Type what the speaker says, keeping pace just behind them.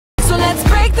So let's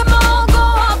break them all, go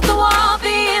off the wall,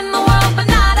 be in the world but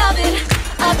not of it.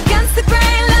 Against the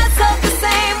grain, let's hope the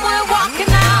same. We're walking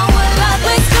out with love.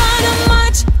 We're gonna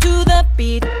march to the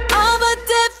beat of a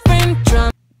different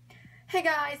drum. Hey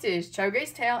guys, it is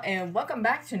Grace Tail, and welcome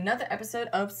back to another episode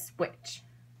of Switch.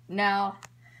 Now,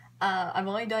 I've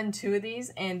only done 2 of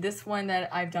these, and this one that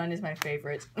I've done is my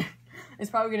favorite. It's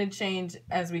probably going to change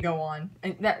as we go on.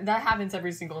 And that happens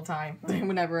every single time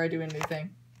whenever I do a new thing.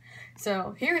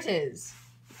 So, here it is.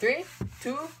 3,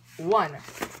 2, 1.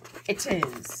 It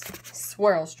is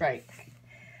Swirl Strike.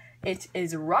 It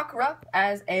is Rockruff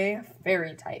as a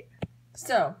fairy type.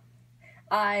 So,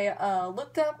 I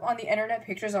looked up on the internet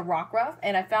pictures of Rockruff,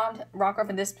 and I found Rockruff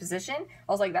in this position.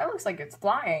 I was like, that looks like it's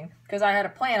flying, because I had a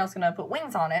plan. I was going to put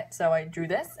wings on it, so I drew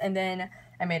this, and then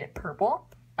I made it purple.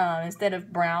 Instead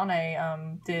of brown,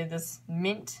 I did this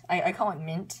mint. I call it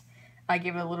mint. I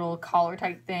gave it a little collar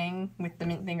type thing with the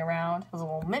mint thing around. It was a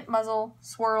little mint muzzle,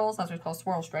 swirls. That's what it's called,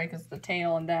 Swirl Strike, because the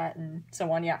tail and that and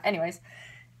so on. Yeah, anyways.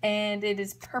 And it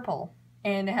is purple.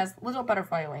 And it has little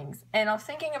butterfly wings. And I was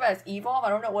thinking about its evolve. I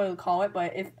don't know what I would call it,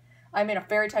 but if I made a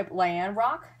fairy type land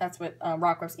rock, that's what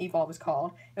Rockruff's evolve is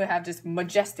called. It would have just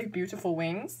majestic, beautiful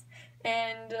wings.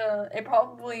 And it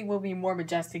probably will be more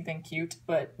majestic than cute,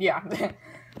 but yeah.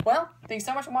 Well, thanks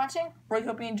so much for watching. Really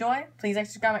hope you enjoy. Please like,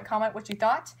 subscribe, comment what you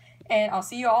thought. And I'll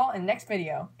see you all in the next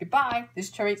video. Goodbye. This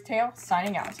is Grace Tail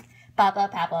signing out. Pablo.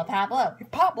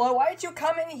 Pablo, why did you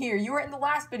come in here? You were in the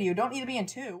last video. Don't need to be in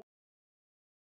 2.